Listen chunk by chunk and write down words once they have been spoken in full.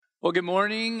Well, good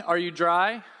morning. Are you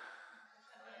dry?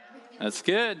 That's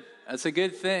good. That's a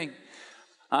good thing.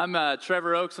 I'm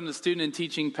Trevor Oakes. I'm the student and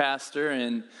teaching pastor,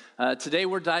 and today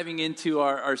we're diving into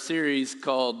our series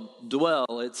called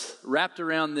Dwell. It's wrapped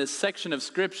around this section of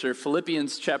Scripture,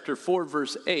 Philippians chapter 4,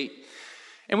 verse 8.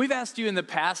 And we've asked you in the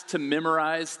past to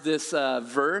memorize this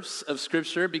verse of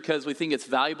Scripture because we think it's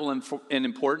valuable and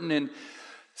important. And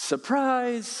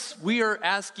surprise, we are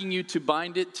asking you to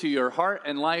bind it to your heart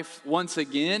and life once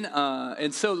again.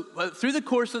 And so through the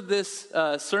course of this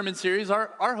sermon series,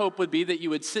 our hope would be that you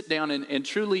would sit down and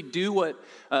truly do what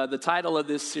the title of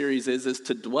this series is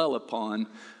to dwell upon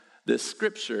this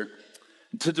scripture.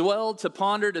 To dwell, to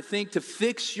ponder, to think, to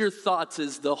fix your thoughts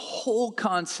is the whole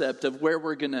concept of where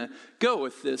we're going to go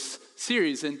with this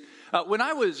series. And when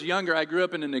I was younger, I grew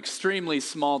up in an extremely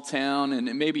small town,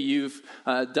 and maybe you've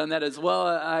done that as well.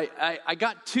 I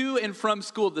got to and from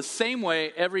school the same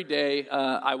way every day.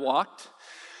 I walked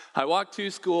to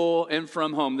school and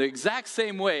from home the exact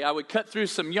same way. I would cut through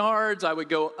some yards, I would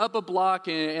go up a block,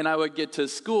 and I would get to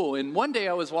school. And one day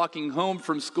I was walking home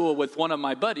from school with one of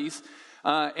my buddies,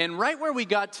 and right where we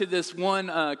got to this one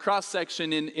cross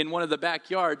section in one of the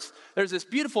backyards, there's this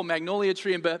beautiful magnolia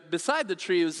tree, and beside the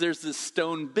tree there's this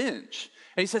stone bench.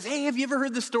 And he says, "Hey, have you ever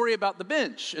heard the story about the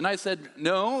bench?" And I said,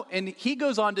 "No." And he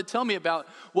goes on to tell me about,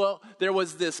 well, there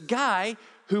was this guy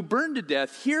who burned to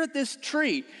death here at this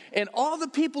tree, and all the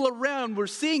people around were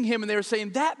seeing him, and they were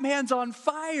saying, "That man's on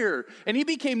fire." And he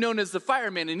became known as the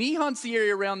fireman, and he haunts the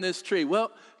area around this tree.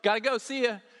 Well, gotta go, see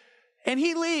ya. And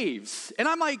he leaves, and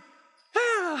I'm like,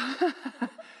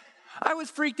 I was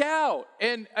freaked out.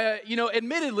 And,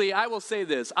 admittedly, I will say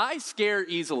this. I scare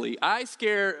easily. I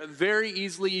scare very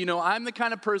easily. I'm the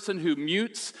kind of person who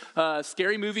mutes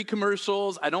scary movie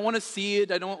commercials. I don't want to see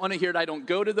it. I don't want to hear it. I don't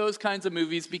go to those kinds of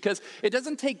movies because it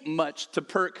doesn't take much to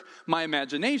perk my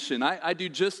imagination. I do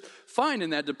just fine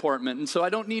in that department. And so I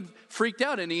don't need freaked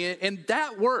out any. And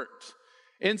that worked.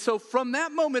 And so from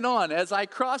that moment on, as I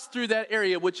crossed through that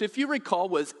area, which if you recall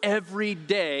was every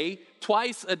day,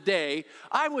 twice a day,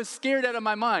 I was scared out of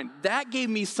my mind. That gave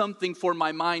me something for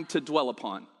my mind to dwell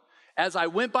upon. As I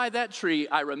went by that tree,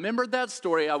 I remembered that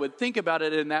story, I would think about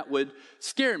it, and that would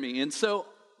scare me. And so,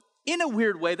 in a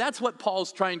weird way, that's what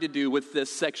Paul's trying to do with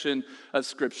this section of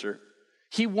Scripture.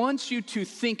 He wants you to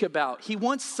think about, he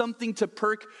wants something to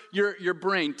perk your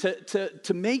brain,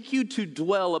 to make you to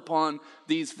dwell upon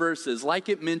these verses. Like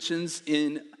it mentions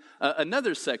in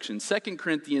another section, 2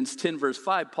 Corinthians 10 verse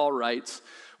 5, Paul writes,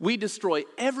 "We destroy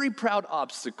every proud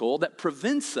obstacle that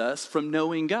prevents us from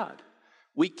knowing God.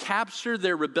 We capture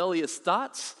their rebellious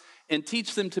thoughts and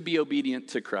teach them to be obedient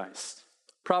to Christ."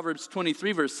 Proverbs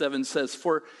 23 verse 7 says,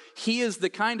 "For he is the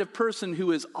kind of person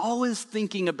who is always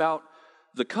thinking about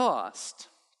the cost."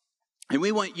 And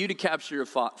we want you to capture your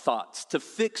thoughts, to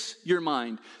fix your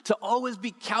mind, to always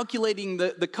be calculating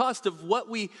the cost of what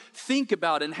we think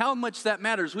about and how much that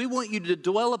matters. We want you to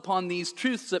dwell upon these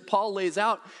truths that Paul lays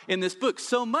out in this book,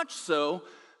 so much so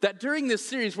that during this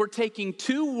series, we're taking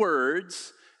 2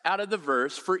 words out of the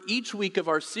verse for each week of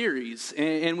our series.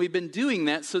 And we've been doing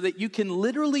that so that you can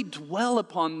literally dwell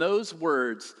upon those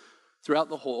words throughout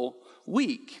the whole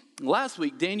week. Last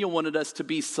week, Daniel wanted us to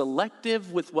be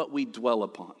selective with what we dwell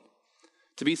upon.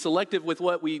 To be selective with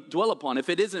what we dwell upon. If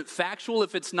it isn't factual,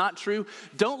 if it's not true,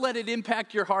 don't let it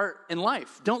impact your heart and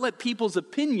life. Don't let people's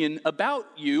opinion about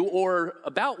you or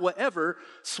about whatever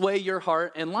sway your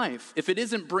heart and life. If it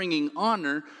isn't bringing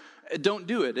honor, don't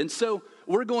do it. And so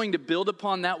we're going to build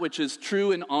upon that which is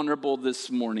true and honorable this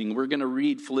morning. We're going to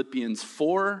read Philippians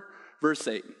 4, verse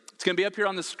 8. It's going to be up here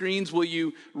on the screens. Will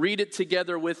you read it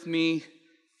together with me?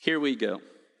 Here we go.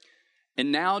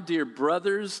 "And now, dear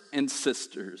brothers and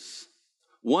sisters,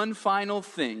 one final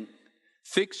thing,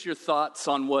 fix your thoughts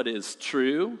on what is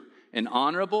true and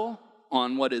honorable,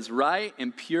 on what is right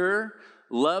and pure,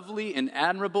 lovely and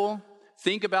admirable.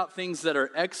 Think about things that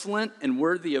are excellent and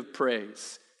worthy of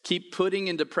praise. Keep putting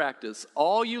into practice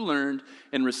all you learned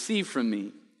and received from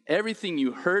me, everything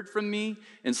you heard from me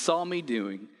and saw me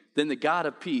doing. Then the God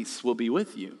of peace will be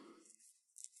with you."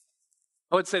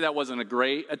 I would say that wasn't a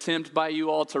great attempt by you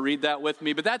all to read that with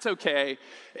me, but that's okay.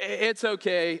 It's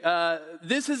okay.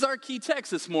 This is our key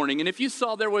text this morning, and if you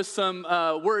saw there was some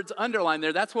words underlined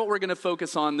there, that's what we're going to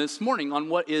focus on this morning, on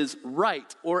what is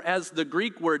right, or as the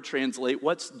Greek word translate,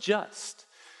 what's just.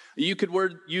 You could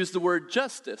use the word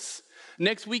justice.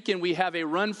 Next weekend, we have a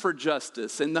Run for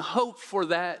Justice, and the hope for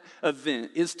that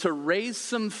event is to raise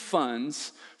some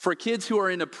funds for kids who are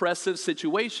in oppressive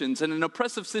situations. And an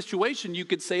oppressive situation, you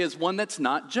could say, is one that's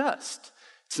not just.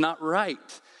 It's not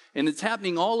right. And it's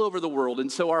happening all over the world.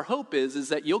 And so our hope is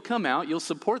that you'll come out, you'll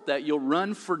support that, you'll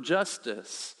run for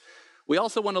justice. We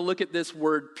also want to look at this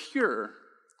word pure,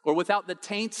 or without the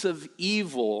taints of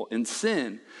evil and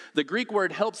sin. The Greek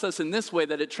word helps us in this way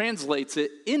that it translates it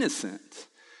innocent.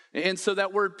 And so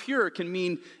that word pure can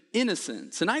mean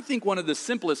innocence. And I think one of the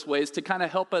simplest ways to kind of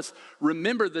help us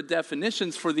remember the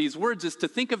definitions for these words is to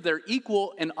think of their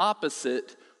equal and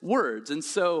opposite words. And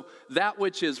so that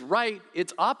which is right,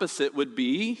 its opposite would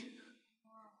be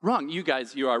wrong. You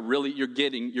guys, you're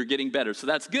getting better. So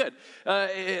that's good.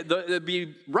 It'd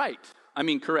be right. I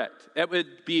mean, correct. That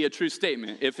would be a true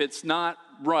statement. If it's not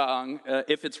wrong,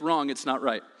 if it's wrong, it's not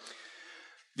right.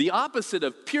 The opposite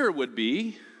of pure would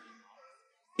be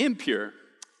impure,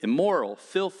 immoral,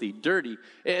 filthy, dirty.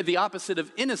 The opposite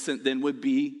of innocent then would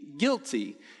be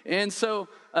guilty. And so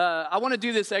I want to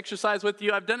do this exercise with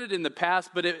you. I've done it in the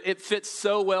past, but it fits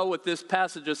so well with this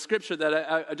passage of Scripture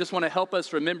that I just want to help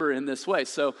us remember in this way.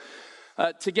 So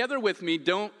together with me,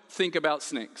 don't think about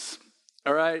snakes.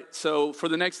 All right, so for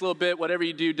the next little bit, whatever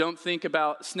you do, don't think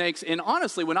about snakes. And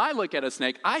honestly, when I look at a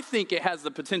snake, I think it has the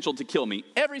potential to kill me.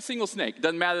 Every single snake,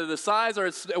 doesn't matter the size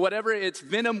or whatever, its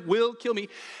venom will kill me.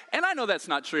 And I know that's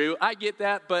not true. I get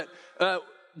that, but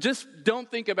just don't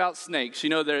think about snakes. You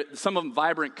know, some of them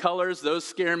vibrant colors, those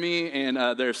scare me, and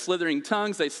their slithering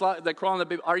tongues, they crawl on the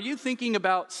baby. Are you thinking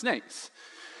about snakes?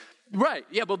 Right,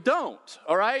 yeah, well, don't,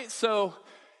 all right? So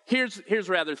here's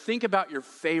rather, think about your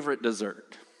favorite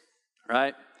dessert.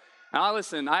 Right? Now,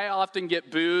 listen, I often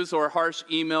get boos or harsh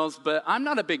emails, but I'm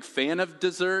not a big fan of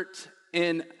dessert.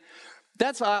 And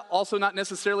that's also not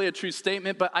necessarily a true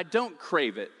statement, but I don't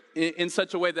crave it in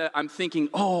such a way that I'm thinking,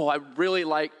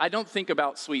 I don't think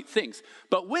about sweet things.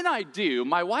 But when I do,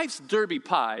 my wife's Derby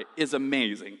pie is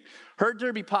amazing. Her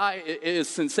Derby pie is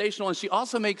sensational, and she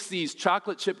also makes these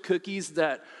chocolate chip cookies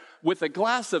that, with a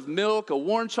glass of milk, a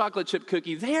warm chocolate chip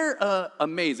cookie, they're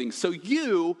amazing. So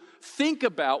you think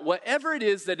about whatever it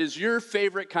is that is your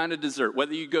favorite kind of dessert,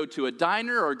 whether you go to a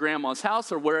diner or grandma's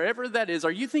house or wherever that is.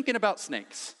 Are you thinking about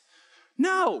snakes?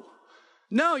 No,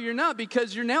 you're not,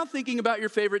 because you're now thinking about your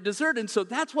favorite dessert. And so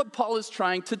that's what Paul is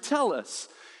trying to tell us.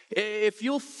 If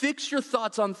you'll fix your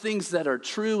thoughts on things that are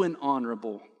true and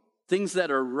honorable, things that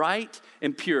are right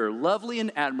and pure, lovely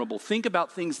and admirable, think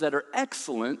about things that are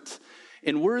excellent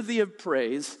and worthy of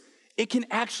praise, it can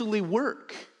actually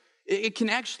work. It can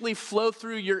actually flow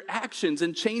through your actions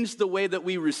and change the way that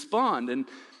we respond. And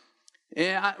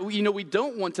we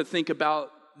don't want to think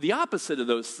about the opposite of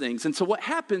those things. And so what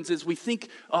happens is we think,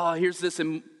 here's this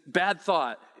bad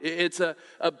thought. It's a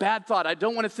bad thought. I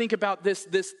don't want to think about this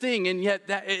thing, and yet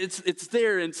that it's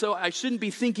there. And so I shouldn't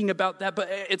be thinking about that, but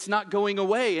it's not going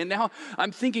away. And now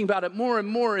I'm thinking about it more and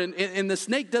more, and the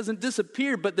snake doesn't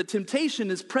disappear, but the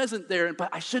temptation is present there. But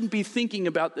I shouldn't be thinking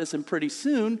about this, and pretty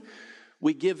soon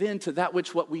we give in to that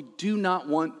what we do not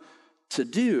want to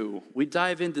do. We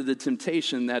dive into the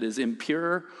temptation that is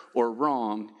impure or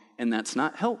wrong, and that's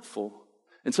not helpful.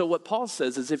 And so what Paul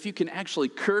says is if you can actually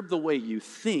curb the way you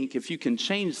think, if you can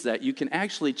change that, you can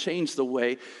actually change the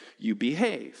way you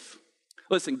behave.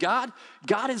 Listen, God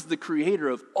is the creator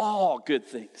of all good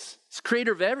things. He's the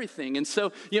creator of everything. And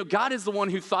so, God is the one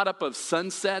who thought up of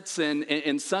sunsets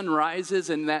and sunrises,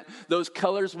 and that those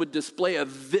colors would display a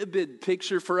vivid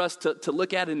picture for us to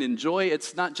look at and enjoy.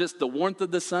 It's not just the warmth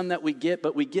of the sun that we get,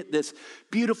 but we get this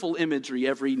beautiful imagery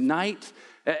every night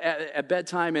at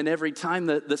bedtime and every time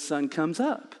the sun comes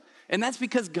up. And that's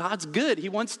because God's good. He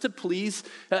wants to please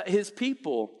his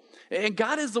people. And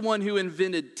God is the one who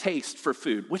invented taste for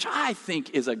food, which I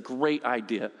think is a great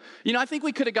idea. I think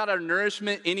we could have got our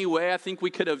nourishment anyway. I think we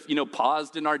could have,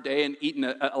 paused in our day and eaten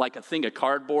a thing of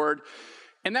cardboard.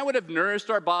 And that would have nourished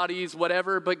our bodies,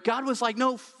 whatever. But God was like,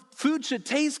 no, food should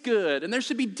taste good. And there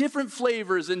should be different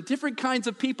flavors, and different kinds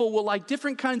of people will like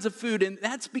different kinds of food. And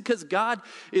that's because God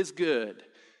is good.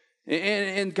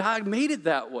 And God made it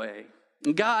that way.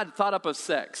 God thought up of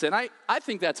sex, and I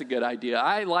think that's a good idea.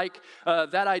 I like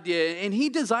that idea, and he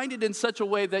designed it in such a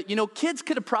way that, kids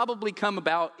could have probably come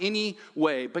about any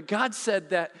way, but God said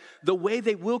that the way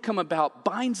they will come about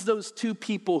binds those two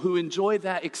people who enjoy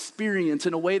that experience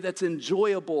in a way that's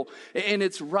enjoyable, and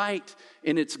it's right,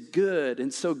 and it's good.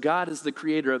 And so God is the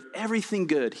creator of everything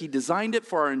good. He designed it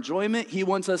for our enjoyment. He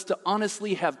wants us to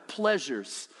honestly have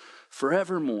pleasures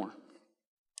forevermore.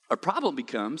 Our problem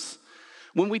becomes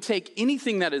when we take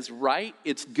anything that is right,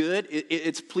 it's good,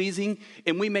 it's pleasing,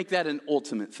 and we make that an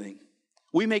ultimate thing.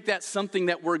 We make that something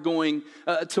that we're going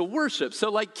to worship. So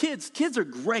like kids are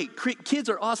great. Kids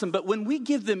are awesome. But when we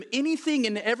give them anything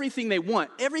and everything they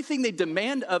want, everything they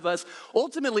demand of us,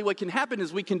 ultimately what can happen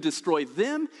is we can destroy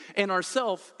them and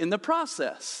ourselves in the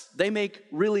process. They make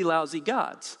really lousy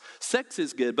gods. Sex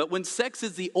is good, but when sex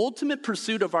is the ultimate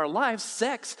pursuit of our lives,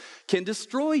 sex can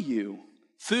destroy you.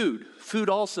 Food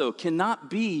also cannot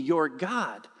be your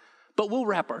God. But we'll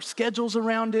wrap our schedules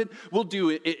around it. We'll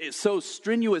do so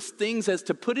strenuous things as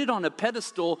to put it on a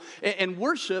pedestal and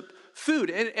worship food.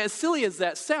 And as silly as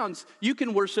that sounds, you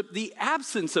can worship the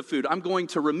absence of food. I'm going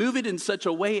to remove it in such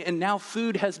a way, and now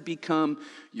food has become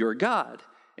your God.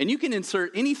 And you can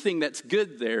insert anything that's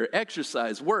good there,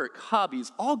 exercise, work,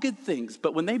 hobbies, all good things.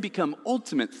 But when they become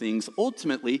ultimate things,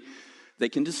 ultimately, they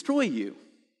can destroy you.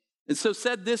 And so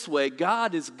said this way,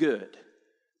 God is good,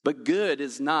 but good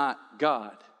is not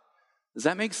God. Does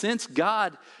that make sense?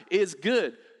 God is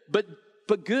good,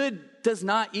 but good does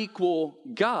not equal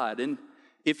God. And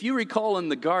if you recall in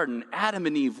the garden, Adam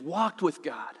and Eve walked with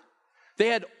God. They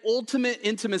had ultimate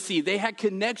intimacy. They had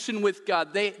connection with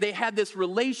God. They had this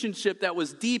relationship that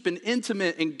was deep and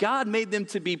intimate, and God made them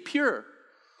to be pure.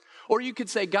 Or you could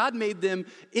say God made them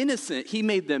innocent. He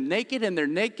made them naked, and their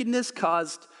nakedness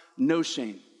caused no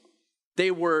shame. They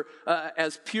were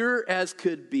as pure as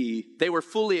could be. They were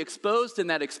fully exposed, and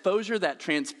that exposure, that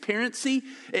transparency,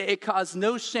 it caused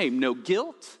no shame, no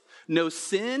guilt, no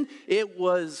sin. It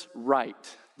was right,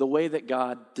 the way that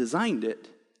God designed it.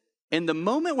 And the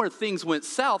moment where things went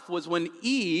south was when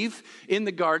Eve in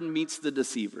the garden meets the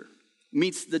deceiver,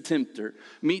 meets the tempter,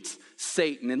 meets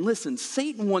Satan. And listen,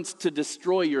 Satan wants to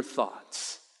destroy your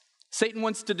thoughts. Satan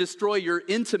wants to destroy your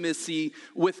intimacy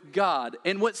with God.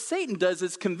 And what Satan does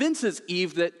is convinces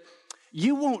Eve that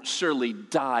you won't surely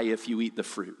die if you eat the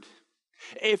fruit.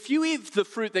 If you eat the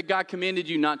fruit that God commanded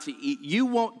you not to eat, you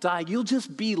won't die. You'll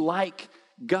just be like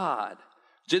God.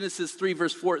 Genesis 3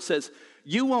 verse 4, it says,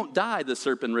 "You won't die," the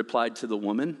serpent replied to the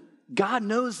woman. "God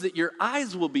knows that your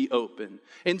eyes will be open.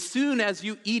 And soon as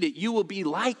you eat it, you will be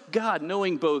like God,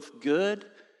 knowing both good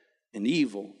and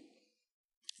evil."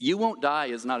 You won't die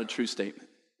is not a true statement.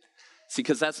 See,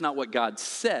 because that's not what God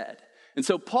said. And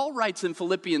so Paul writes in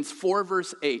Philippians 4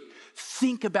 verse 8,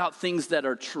 think about things that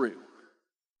are true.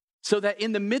 So that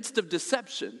in the midst of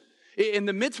deception, in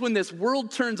the midst when this world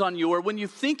turns on you, or when you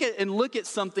think and look at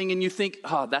something and you think,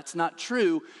 oh, that's not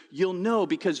true, you'll know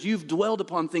because you've dwelled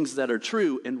upon things that are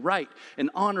true and right and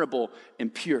honorable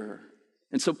and pure.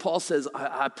 And so Paul says,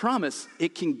 I promise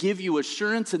it can give you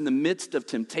assurance in the midst of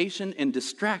temptation and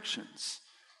distractions.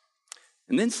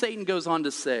 And then Satan goes on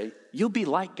to say, you'll be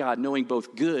like God, knowing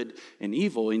both good and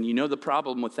evil. And you know the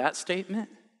problem with that statement?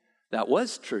 That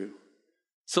was true.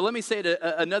 So let me say it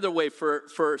another way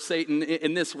for Satan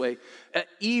in this way.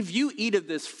 Eve, you eat of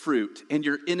this fruit and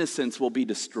your innocence will be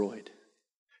destroyed.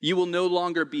 You will no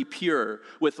longer be pure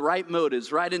with right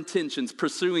motives, right intentions,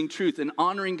 pursuing truth and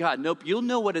honoring God. Nope, you'll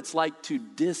know what it's like to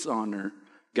dishonor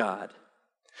God.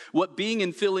 What being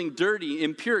and feeling dirty,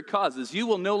 impure causes. You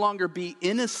will no longer be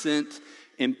innocent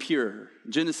and pure.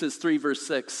 Genesis 3 verse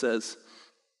 6 says,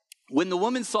 when the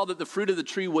woman saw that the fruit of the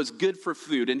tree was good for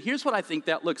food, and here's what I think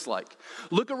that looks like.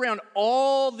 Look around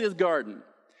all the garden.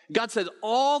 God said,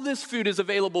 all this food is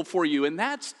available for you, and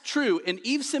that's true. And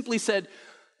Eve simply said,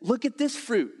 look at this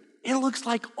fruit. It looks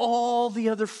like all the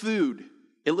other food.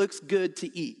 It looks good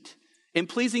to eat and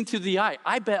pleasing to the eye.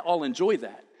 I bet I'll enjoy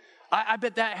that. I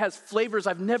bet that has flavors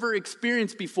I've never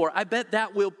experienced before. I bet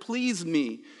that will please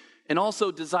me. And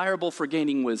also desirable for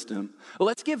gaining wisdom. Well,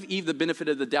 let's give Eve the benefit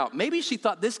of the doubt. Maybe she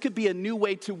thought this could be a new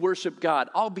way to worship God.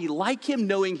 I'll be like him,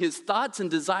 knowing his thoughts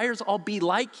and desires. I'll be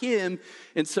like him.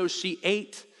 And so she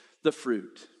ate the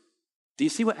fruit. Do you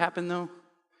see what happened though?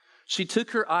 She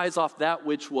took her eyes off that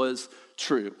which was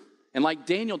true. And like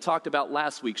Daniel talked about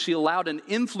last week, she allowed an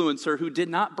influencer who did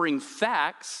not bring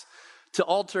facts to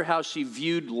alter how she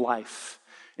viewed life.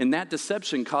 And that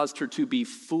deception caused her to be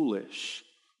foolish.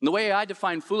 And the way I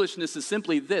define foolishness is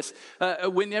simply this.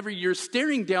 Whenever you're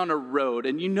staring down a road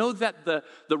and you know that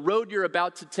the road you're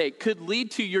about to take could lead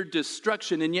to your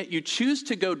destruction, and yet you choose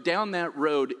to go down that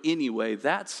road anyway,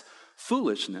 that's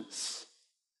foolishness.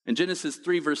 And Genesis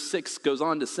 3 verse 6 goes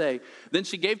on to say, then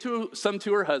she gave some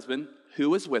to her husband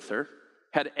who was with her,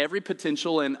 had every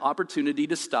potential and opportunity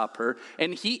to stop her,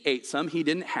 and he ate some, he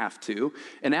didn't have to.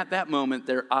 And at that moment,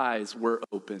 their eyes were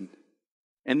open.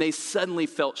 And they suddenly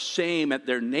felt shame at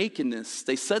their nakedness.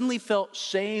 They suddenly felt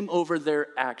shame over their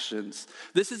actions.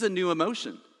 This is a new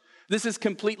emotion. This is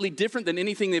completely different than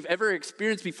anything they've ever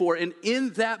experienced before. And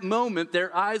in that moment,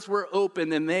 their eyes were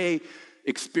open and they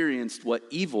experienced what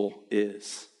evil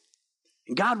is.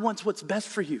 And God wants what's best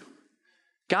for you.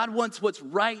 God wants what's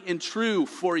right and true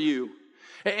for you.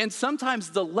 And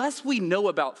sometimes the less we know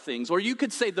about things, or you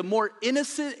could say the more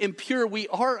innocent and pure we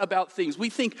are about things, we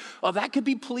think, oh, that could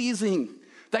be pleasing.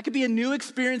 That could be a new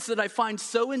experience that I find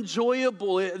so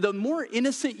enjoyable. The more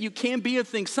innocent you can be of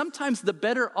things, sometimes the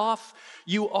better off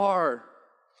you are.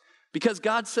 Because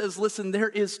God says, listen, there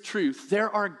is truth. There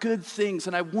are good things,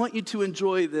 and I want you to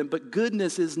enjoy them, but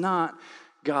goodness is not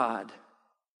God.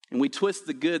 And we twist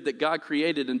the good that God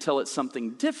created until it's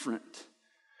something different.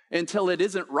 Until it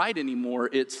isn't right anymore,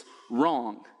 it's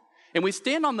wrong. And we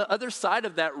stand on the other side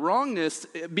of that wrongness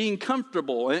being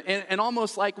comfortable and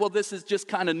almost like, well, this is just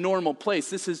kind of normal place.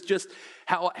 This is just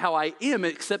how I am,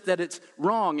 except that it's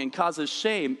wrong and causes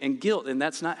shame and guilt, and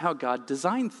that's not how God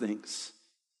designed things.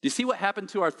 Do you see what happened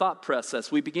to our thought process?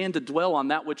 We began to dwell on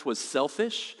that which was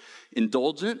selfish,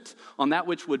 indulgent, on that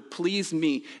which would please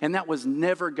me, and that was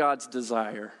never God's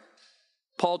desire.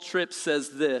 Paul Tripp says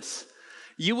this,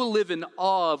 you will live in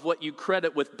awe of what you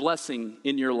credit with blessing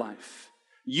in your life.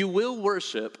 You will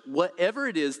worship whatever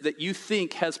it is that you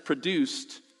think has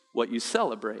produced what you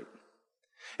celebrate.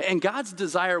 And God's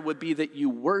desire would be that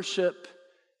you worship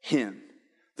Him,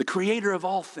 the creator of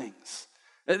all things,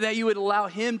 that you would allow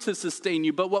Him to sustain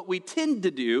you. But what we tend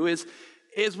to do is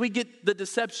we get the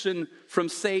deception from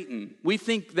Satan. We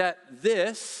think that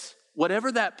this,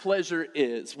 whatever that pleasure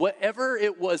is, whatever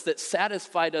it was that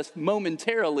satisfied us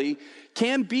momentarily,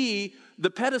 can be the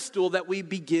pedestal that we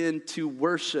begin to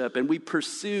worship, and we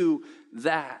pursue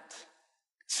that.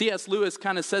 C.S. Lewis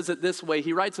kind of says it this way.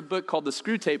 He writes a book called The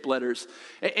Screwtape Letters,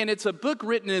 and it's a book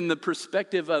written in the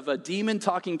perspective of a demon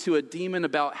talking to a demon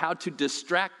about how to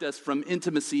distract us from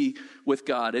intimacy with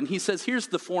God. And he says, here's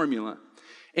the formula.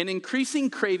 An increasing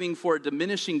craving for a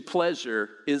diminishing pleasure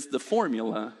is the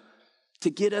formula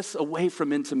to get us away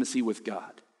from intimacy with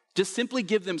God. Just simply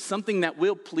give them something that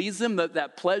will please them,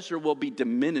 that pleasure will be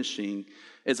diminishing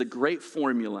as a great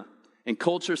formula. And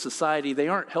culture, society, they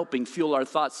aren't helping fuel our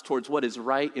thoughts towards what is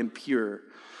right and pure.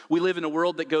 We live in a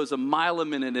world that goes a mile a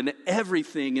minute and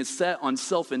everything is set on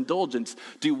self-indulgence.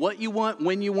 Do what you want,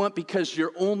 when you want, because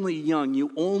you're only young.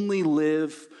 You only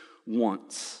live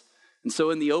once. And so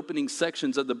in the opening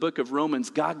sections of the book of Romans,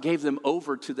 God gave them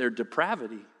over to their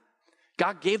depravity.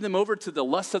 God gave them over to the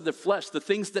lust of the flesh, the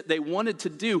things that they wanted to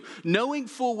do, knowing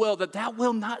full well that that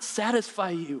will not satisfy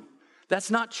you.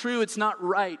 That's not true. It's not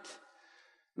right.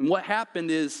 And what happened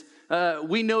is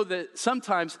we know that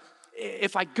sometimes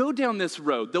if I go down this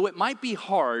road, though it might be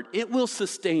hard, it will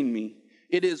sustain me.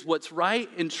 It is what's right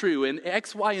and true. And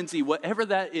X, Y, and Z, whatever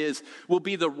that is, will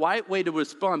be the right way to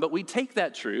respond. But we take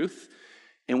that truth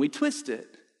and we twist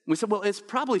it. We said, well, it's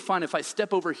probably fine if I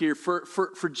step over here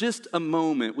for just a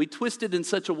moment. We twist it in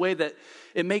such a way that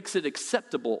it makes it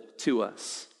acceptable to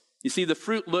us. You see, the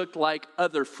fruit looked like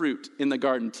other fruit in the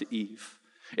garden to Eve.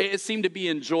 It seemed to be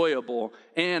enjoyable,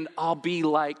 and I'll be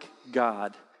like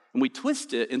God. And we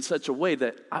twist it in such a way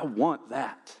that I want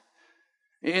that.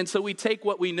 And so we take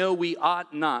what we know we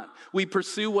ought not. We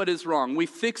pursue what is wrong. We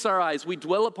fix our eyes. We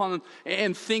dwell upon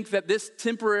and think that this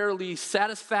temporarily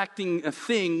satisfying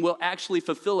thing will actually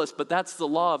fulfill us, but that's the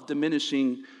law of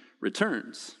diminishing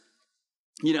returns.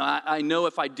 You know, I know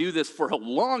if I do this for a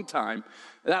long time,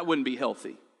 that wouldn't be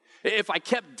healthy. If I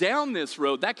kept down this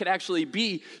road, that could actually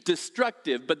be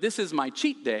destructive, but this is my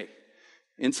cheat day.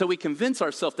 And so we convince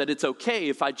ourselves that it's okay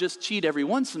if I just cheat every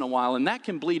once in a while, and that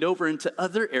can bleed over into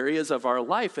other areas of our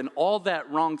life, and all that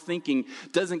wrong thinking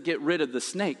doesn't get rid of the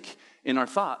snake in our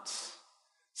thoughts.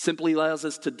 Simply allows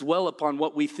us to dwell upon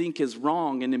what we think is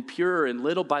wrong and impure, and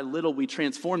little by little we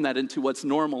transform that into what's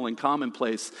normal and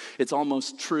commonplace. It's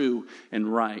almost true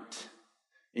and right,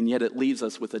 and yet it leaves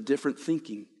us with a different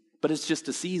thinking, but it's just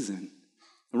a season.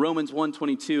 In Romans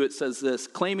 1:22, it says this,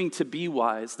 claiming to be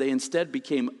wise, they instead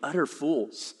became utter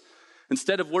fools.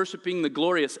 Instead of worshiping the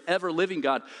glorious, ever-living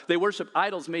God, they worship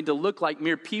idols made to look like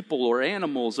mere people or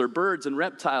animals or birds and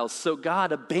reptiles. So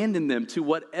God abandoned them to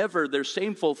whatever their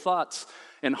shameful thoughts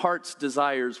and heart's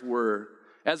desires were.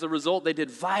 As a result, they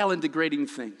did vile and degrading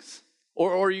things.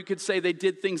 Or you could say they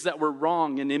did things that were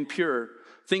wrong and impure,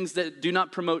 things that do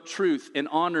not promote truth and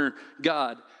honor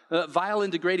God. Vile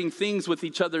and degrading things with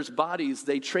each other's bodies.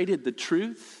 They traded the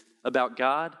truth about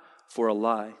God for a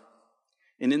lie.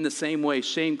 And in the same way,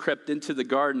 shame crept into the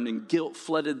garden and guilt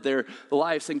flooded their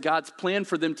lives, and God's plan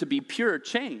for them to be pure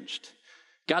changed.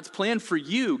 God's plan for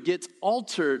you gets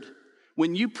altered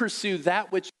when you pursue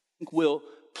that which you think will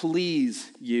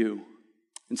please you.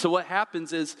 And so what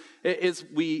happens is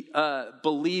we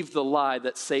believe the lie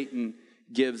that Satan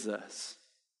gives us.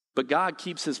 But God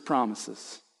keeps his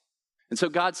promises. And so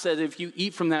God said, if you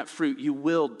eat from that fruit, you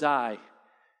will die.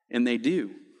 And they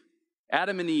do.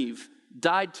 Adam and Eve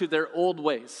died to their old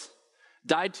ways,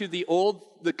 died to the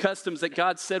customs that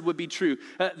God said would be true.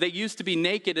 They used to be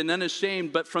naked and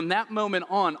unashamed, but from that moment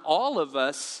on, all of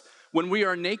us, when we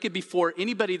are naked before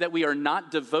anybody that we are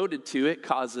not devoted to, it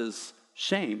causes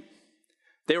shame.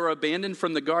 They were abandoned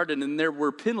from the garden, and there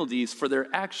were penalties for their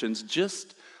actions,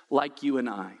 just like you and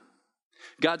I.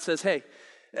 God says, hey,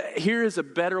 here is a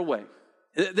better way.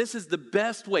 This is the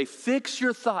best way. Fix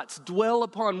your thoughts. Dwell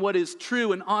upon what is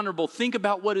true and honorable. Think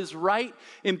about what is right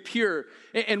and pure.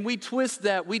 And we twist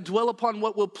that. We dwell upon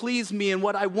what will please me and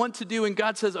what I want to do. And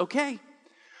God says, okay,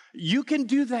 you can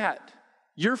do that.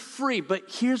 You're free. But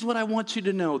here's what I want you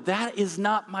to know. That is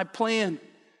not my plan.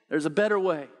 There's a better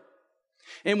way.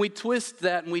 And we twist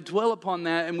that and we dwell upon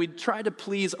that and we try to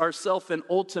please ourselves, and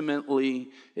ultimately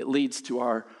it leads to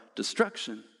our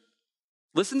destruction.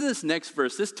 Listen to this next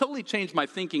verse. This totally changed my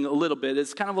thinking a little bit.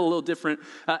 It's kind of a little different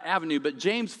avenue, but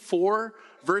James 4,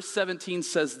 verse 17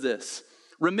 says this: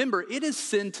 remember, it is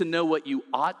sin to know what you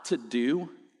ought to do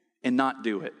and not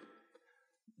do it.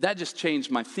 That just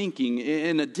changed my thinking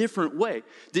in a different way.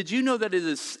 Did you know that it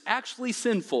is actually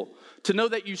sinful to know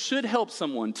that you should help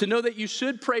someone, to know that you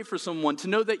should pray for someone, to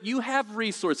know that you have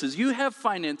resources, you have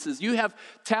finances, you have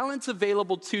talents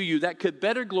available to you that could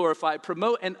better glorify,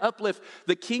 promote, and uplift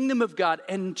the kingdom of God,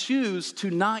 and choose to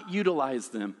not utilize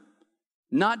them,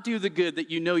 not do the good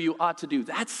that you know you ought to do?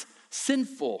 That's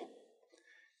sinful.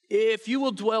 If you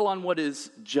will dwell on what is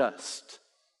just,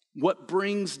 what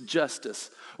brings justice,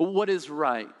 what is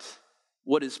right,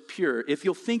 what is pure, if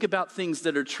you'll think about things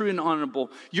that are true and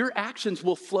honorable, your actions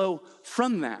will flow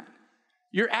from that.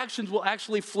 Your actions will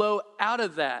actually flow out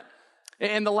of that.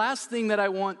 And the last thing that I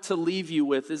want to leave you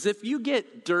with is, if you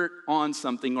get dirt on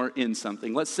something or in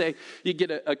something, let's say you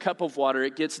get a cup of water,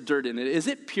 it gets dirt in it. Is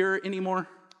it pure anymore?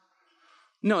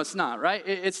 No, it's not, right?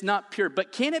 It's not pure.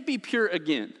 But can it be pure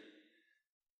again?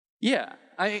 Yeah.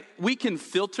 We can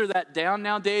filter that down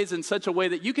nowadays in such a way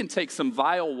that you can take some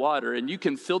vile water and you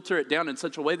can filter it down in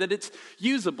such a way that it's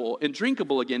usable and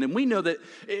drinkable again. And we know that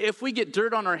if we get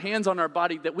dirt on our hands, on our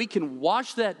body, that we can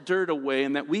wash that dirt away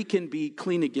and that we can be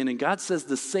clean again. And God says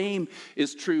the same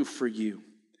is true for you.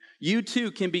 You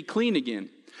too can be clean again.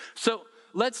 So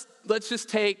let's just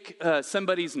take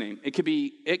somebody's name. It could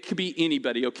be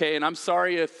anybody, okay? And I'm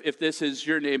sorry if this is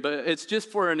your name, but it's just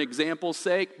for an example's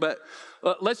sake. But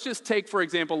let's just take, for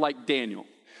example, like Daniel.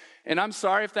 And I'm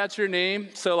sorry if that's your name.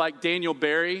 So like Daniel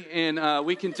Barry, and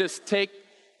we can just take,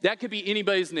 that could be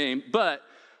anybody's name. But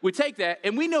we take that,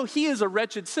 and we know he is a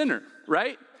wretched sinner,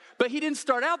 right? But he didn't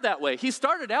start out that way. He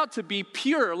started out to be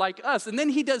pure like us. And then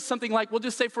he does something like, we'll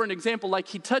just say for an example, like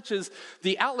he touches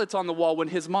the outlets on the wall when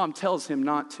his mom tells him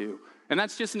not to. And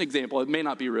that's just an example. It may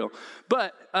not be real.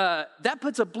 But that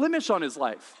puts a blemish on his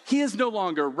life. He is no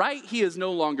longer right. He is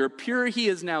no longer pure. He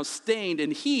is now stained,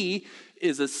 and he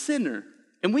is a sinner.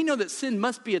 And we know that sin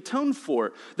must be atoned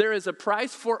for. There is a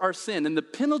price for our sin, and the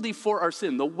penalty for our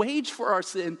sin, the wage for our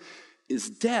sin, is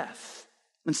death.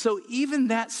 And so even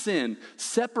that sin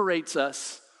separates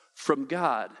us from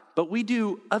God. But we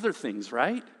do other things,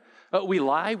 right? We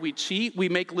lie, we cheat, we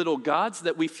make little gods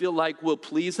that we feel like will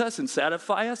please us and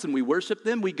satisfy us, and we worship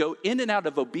them. We go in and out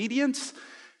of obedience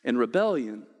and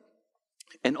rebellion.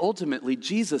 And ultimately,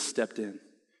 Jesus stepped in. He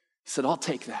said, I'll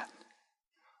take that.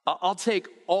 I'll take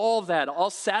all that. I'll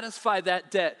satisfy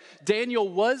that debt. Daniel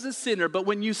was a sinner, but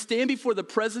when you stand before the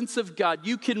presence of God,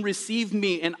 you can receive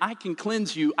me, and I can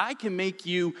cleanse you. I can make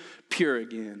you pure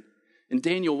again. And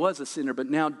Daniel was a sinner, but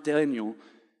now Daniel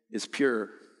is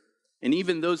pure. And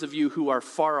even those of you who are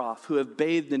far off, who have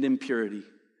bathed in impurity,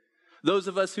 those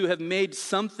of us who have made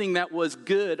something that was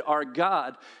good our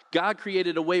God, God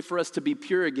created a way for us to be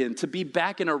pure again, to be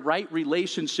back in a right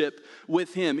relationship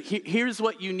with Him. Here's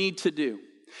what you need to do.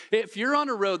 If you're on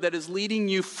a road that is leading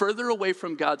you further away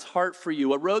from God's heart for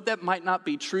you, a road that might not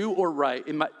be true or right,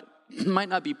 it might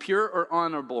not be pure or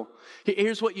honorable,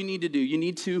 here's what you need to do. You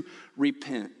need to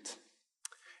repent.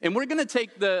 And we're going to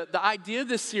take the idea of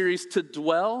this series to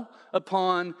dwell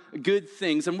upon good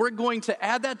things, and we're going to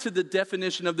add that to the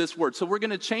definition of this word. So we're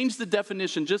going to change the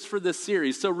definition just for this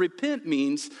series. So repent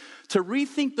means to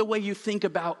rethink the way you think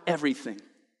about everything.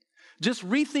 Just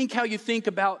rethink how you think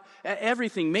about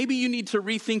everything. Maybe you need to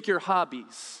rethink your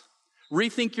hobbies,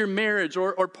 rethink your marriage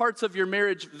or parts of your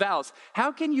marriage vows.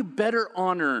 How can you better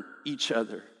honor each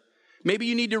other? Maybe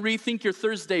you need to rethink your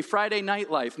Thursday, Friday night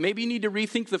life. Maybe you need to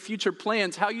rethink the future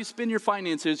plans, how you spend your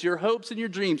finances, your hopes and your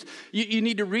dreams. You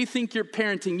need to rethink your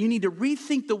parenting. You need to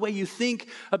rethink the way you think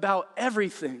about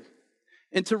everything.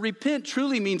 And to repent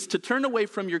truly means to turn away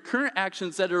from your current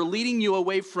actions that are leading you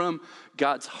away from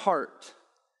God's heart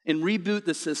and reboot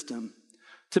the system.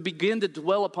 to begin to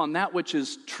dwell upon that which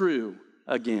is true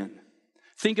again.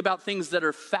 Think about things that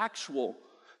are factual,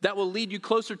 that will lead you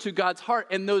closer to God's heart.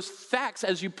 And those facts,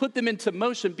 as you put them into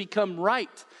motion, become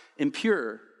right and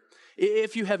pure.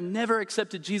 If you have never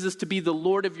accepted Jesus to be the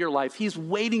Lord of your life, he's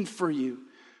waiting for you.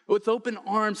 With open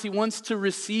arms, he wants to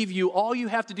receive you. All you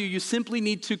have to do, you simply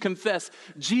need to confess,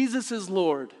 Jesus is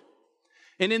Lord.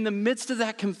 And in the midst of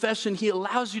that confession, he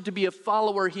allows you to be a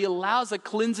follower. He allows a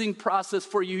cleansing process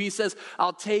for you. He says,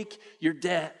 I'll take your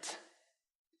debt.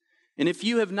 And if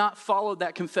you have not followed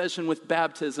that confession with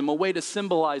baptism, a way to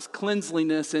symbolize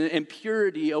cleanliness and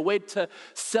purity, a way to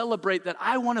celebrate that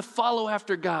I want to follow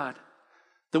after God,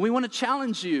 then we want to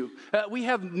challenge you. We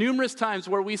have numerous times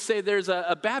where we say there's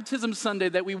a baptism Sunday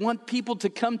that we want people to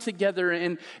come together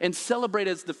and celebrate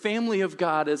as the family of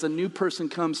God as a new person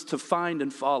comes to find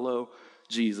and follow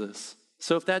Jesus.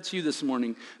 So if that's you this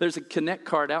morning, there's a Connect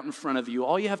card out in front of you.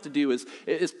 All you have to do is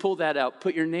pull that out,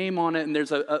 put your name on it, and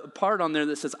there's a part on there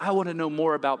that says, I want to know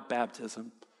more about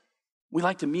baptism. We'd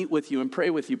like to meet with you and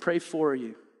pray with you, pray for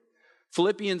you.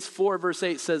 Philippians 4 verse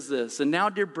 8 says this, and now,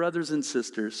 dear brothers and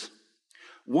sisters,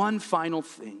 one final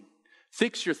thing,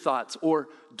 fix your thoughts or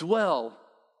dwell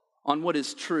on what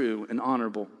is true and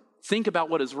honorable. Think about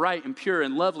what is right and pure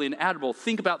and lovely and admirable.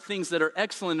 Think about things that are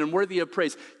excellent and worthy of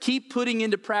praise. Keep putting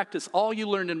into practice all you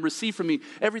learned and received from me,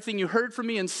 everything you heard from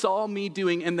me and saw me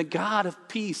doing, and the God of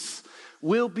peace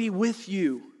will be with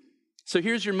you. So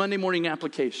here's your Monday morning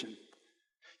application.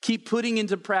 Keep putting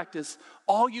into practice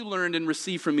all you learned and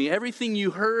received from me. Everything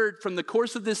you heard from the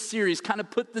course of this series, kind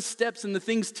of put the steps and the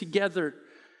things together.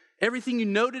 Everything you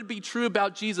know to be true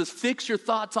about Jesus, fix your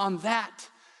thoughts on that.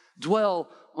 Dwell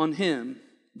on him.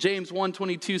 James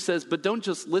 1:22 says, but don't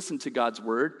just listen to God's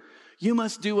word. You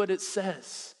must do what it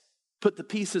says. Put the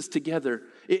pieces together.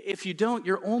 If you don't,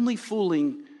 you're only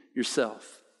fooling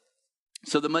yourself.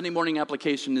 So the Monday morning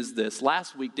application is this.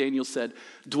 Last week, Daniel said,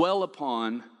 dwell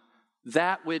upon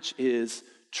that which is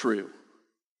true.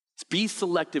 Be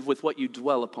selective with what you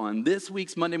dwell upon. This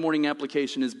week's Monday morning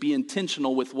application is be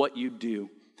intentional with what you do.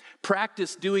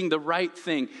 Practice doing the right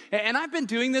thing. And I've been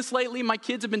doing this lately. My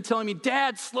kids have been telling me,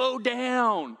 Dad, slow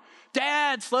down.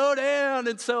 Dad, slow down.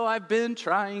 And so I've been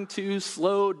trying to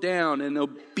slow down and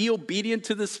be obedient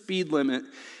to the speed limit.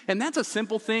 And that's a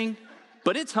simple thing,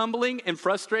 but it's humbling and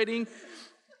frustrating.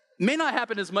 May not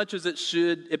happen as much as it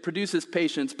should. It produces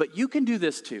patience, but you can do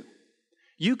this too.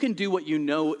 You can do what you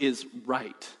know is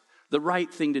right. The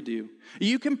right thing to do.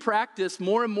 You can practice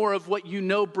more and more of what you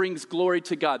know brings glory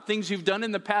to God. Things you've done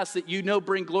in the past that you know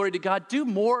bring glory to God, do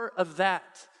more of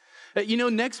that.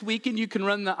 Next weekend you can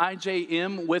run the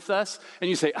IJM with us, and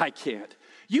you say, I can't.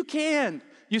 You can.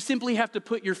 You simply have to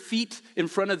put your feet in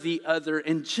front of the other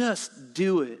and just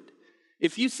do it.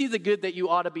 If you see the good that you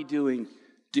ought to be doing,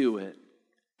 do it.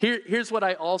 Here's what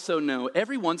I also know.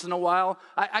 Every once in a while,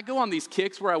 I go on these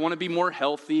kicks where I want to be more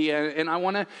healthy and I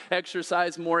want to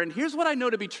exercise more. And here's what I know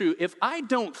to be true. If I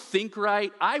don't think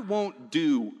right, I won't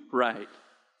do right.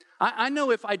 I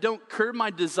know if I don't curb my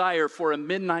desire for a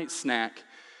midnight snack,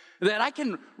 that I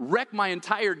can wreck my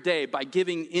entire day by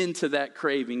giving into that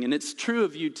craving. And it's true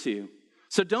of you too.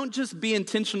 So don't just be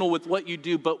intentional with what you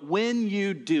do, but when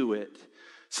you do it.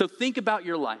 So think about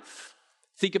your life.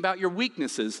 Think about your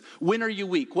weaknesses. When are you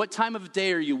weak? What time of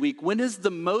day are you weak? When is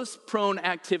the most prone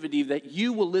activity that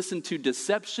you will listen to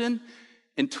deception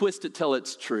and twist it till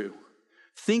it's true?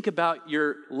 Think about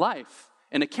your life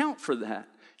and account for that.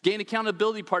 Gain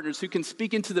accountability partners who can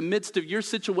speak into the midst of your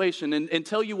situation and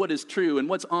tell you what is true and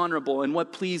what's honorable and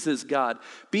what pleases God.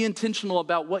 Be intentional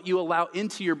about what you allow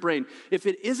into your brain. If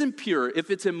it isn't pure,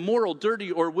 if it's immoral,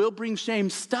 dirty, or will bring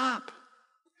shame, stop.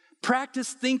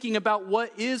 Practice thinking about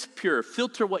what is pure.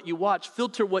 Filter what you watch.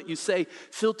 Filter what you say.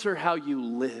 Filter how you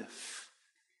live.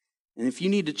 And if you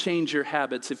need to change your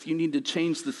habits, if you need to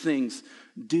change the things,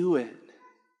 do it.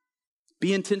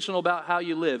 Be intentional about how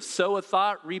you live. Sow a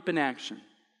thought, reap an action.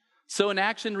 Sow an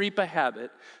action, reap a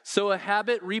habit. Sow a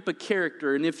habit, reap a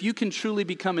character. And if you can truly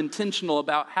become intentional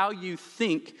about how you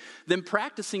think, then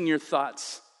practicing your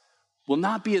thoughts will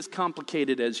not be as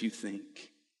complicated as you think.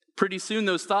 Pretty soon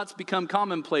those thoughts become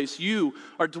commonplace. You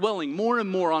are dwelling more and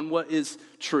more on what is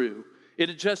true.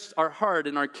 It adjusts our heart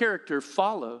and our character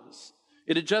follows.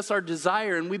 It adjusts our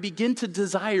desire and we begin to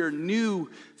desire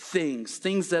new things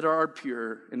that are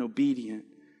pure and obedient.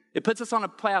 It puts us on a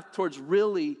path towards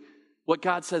really what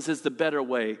God says is the better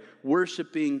way,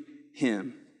 worshiping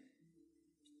him.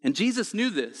 And Jesus knew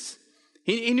this.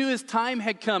 He knew his time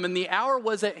had come and the hour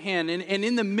was at hand. And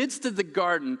in the midst of the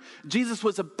garden, Jesus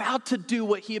was about to do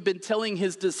what he had been telling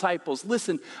his disciples.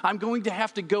 Listen, I'm going to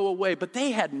have to go away. But they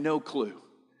had no clue.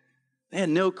 They had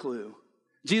no clue.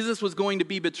 Jesus was going to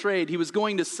be betrayed. He was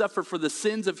going to suffer for the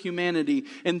sins of humanity.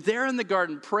 And there in the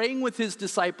garden, praying with his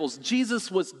disciples, Jesus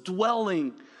was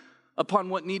dwelling upon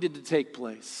what needed to take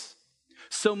place.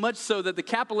 So much so that the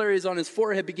capillaries on his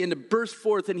forehead began to burst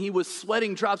forth and he was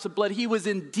sweating drops of blood. He was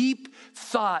in deep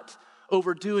thought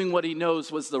over doing what he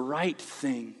knows was the right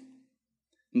thing.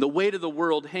 And the weight of the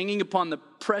world hanging upon the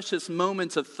precious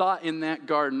moments of thought in that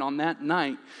garden on that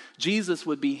night, Jesus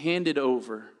would be handed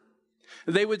over.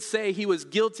 They would say he was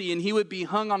guilty and he would be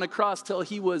hung on a cross till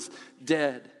he was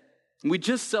dead. And we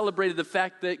just celebrated the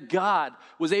fact that God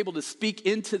was able to speak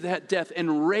into that death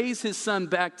and raise his son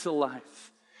back to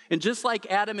life. And just like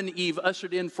Adam and Eve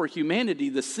ushered in for humanity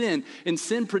the sin, and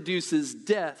sin produces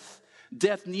death,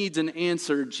 death needs an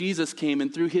answer. Jesus came,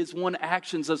 and through his one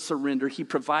actions of surrender, he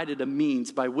provided a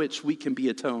means by which we can be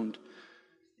atoned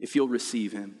if you'll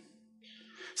receive him.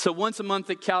 So once a month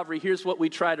at Calvary, here's what we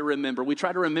try to remember. We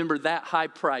try to remember that high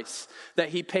price that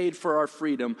he paid for our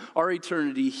freedom, our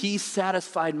eternity. He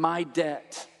satisfied my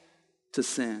debt to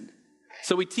sin.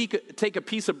 So we take a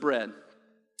piece of bread,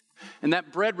 and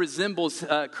that bread resembles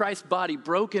Christ's body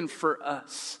broken for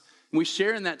us. And we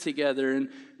share in that together, and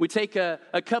we take a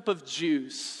cup of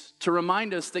juice to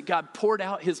remind us that God poured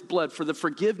out his blood for the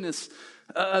forgiveness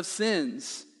of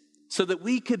sins so that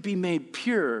we could be made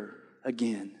pure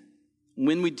again.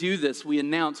 When we do this, we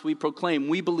announce, we proclaim,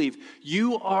 we believe,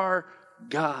 you are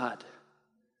God.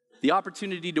 The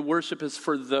opportunity to worship is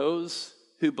for those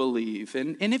who believe.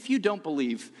 And if you don't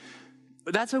believe,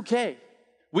 that's okay.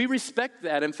 We respect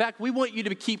that. In fact, we want you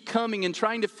to keep coming and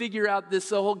trying to figure out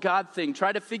this whole God thing.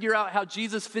 Try to figure out how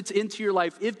Jesus fits into your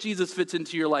life, if Jesus fits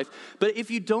into your life. But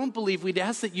if you don't believe, we'd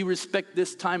ask that you respect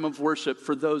this time of worship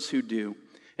for those who do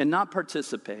and not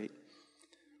participate.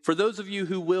 For those of you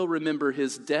who will remember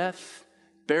his death,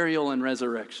 burial, and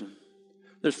resurrection.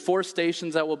 There's 4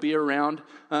 stations that will be around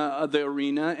the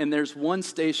arena, and there's 1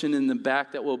 station in the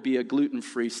back that will be a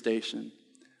gluten-free station.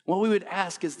 What we would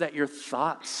ask is that your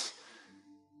thoughts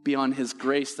be on his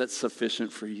grace that's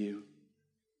sufficient for you.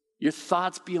 Your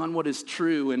thoughts be on what is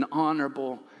true and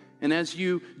honorable. And as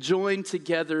you join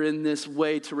together in this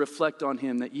way to reflect on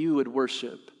him, that you would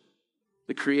worship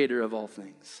the creator of all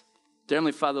things. Dear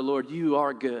Heavenly Father, Lord, you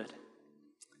are good.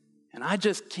 And I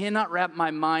just cannot wrap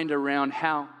my mind around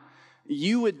how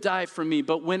you would die for me.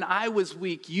 But when I was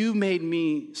weak, you made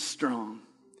me strong.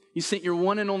 You sent your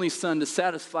one and only son to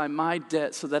satisfy my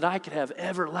debt so that I could have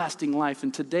everlasting life.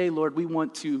 And today, Lord, we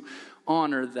want to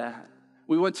honor that.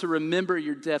 We want to remember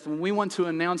your death. And we want to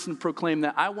announce and proclaim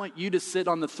that I want you to sit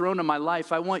on the throne of my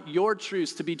life. I want your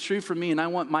truths to be true for me. And I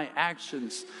want my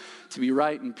actions to be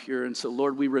right and pure. And so,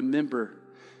 Lord, we remember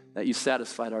that you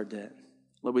satisfied our debt.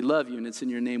 Lord, we love you, and it's in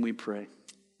your name we pray.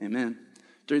 Amen.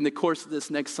 During the course of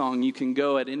this next song, you can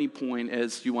go at any point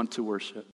as you want to worship.